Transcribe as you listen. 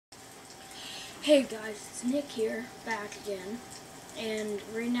Hey guys, it's Nick here, back again, and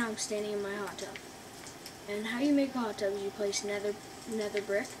right now I'm standing in my hot tub. And how you make a hot tub is you place nether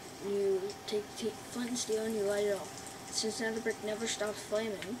brick, and you take flint and steel and you light it off. Since nether brick never stops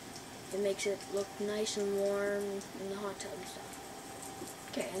flaming, it makes it look nice and warm in the hot tub and stuff.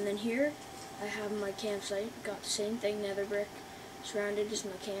 Okay, and then here I have my campsite, got the same thing, nether brick, surrounded is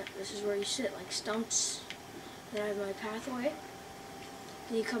my camp. This is where you sit, like stumps. Then I have my pathway.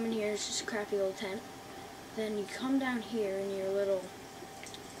 Then you come in here, it's just a crappy little tent. Then you come down here in your little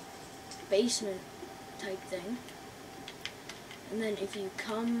basement type thing. And then if you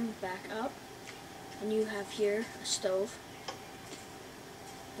come back up, and you have here a stove.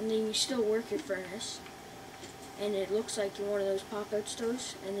 And then you still work your furnace. And it looks like one of those pop-out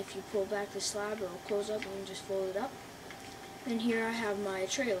stoves. And if you pull back the slab, it'll close up and you just fold it up. Then here I have my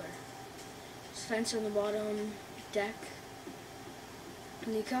trailer. There's a fence on the bottom, deck.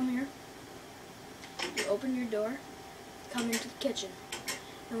 And you come here, you open your door, come into the kitchen.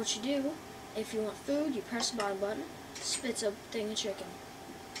 And what you do, if you want food, you press the bottom button, spits a thing of chicken.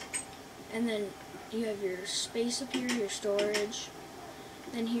 And then you have your space up here, your storage.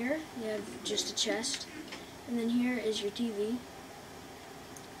 Then here, you have just a chest. And then here is your TV.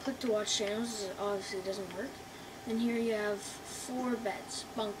 Click to watch channels, it obviously doesn't work. And here you have 4 beds,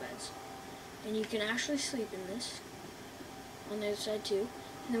 bunk beds. And you can actually sleep in this. On the other side too.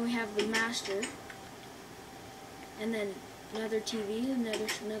 And then we have the master, and then another TV,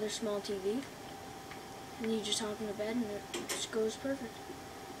 another small TV, and you just hop in the bed and it just goes perfect.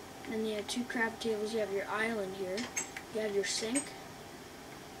 And then you have 2 crab tables, you have your island here, you have your sink,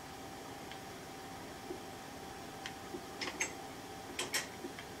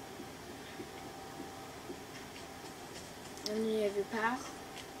 and then you have your path,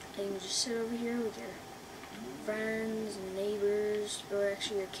 and you can just sit over here with your friends and neighbors, or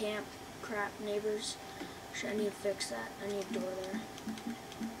actually your camp crap neighbors. Actually, I need to fix that. I need a door there.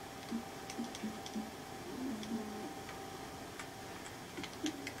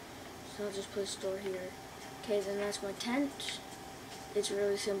 So I'll just place a door here. Okay, then that's my tent. It's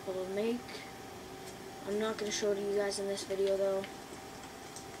really simple to make. I'm not going to show it to you guys in this video though.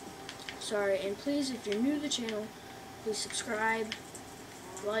 Sorry, and please, if you're new to the channel, please subscribe,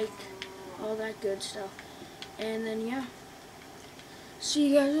 like, all that good stuff. And then, yeah, see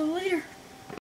you guys later.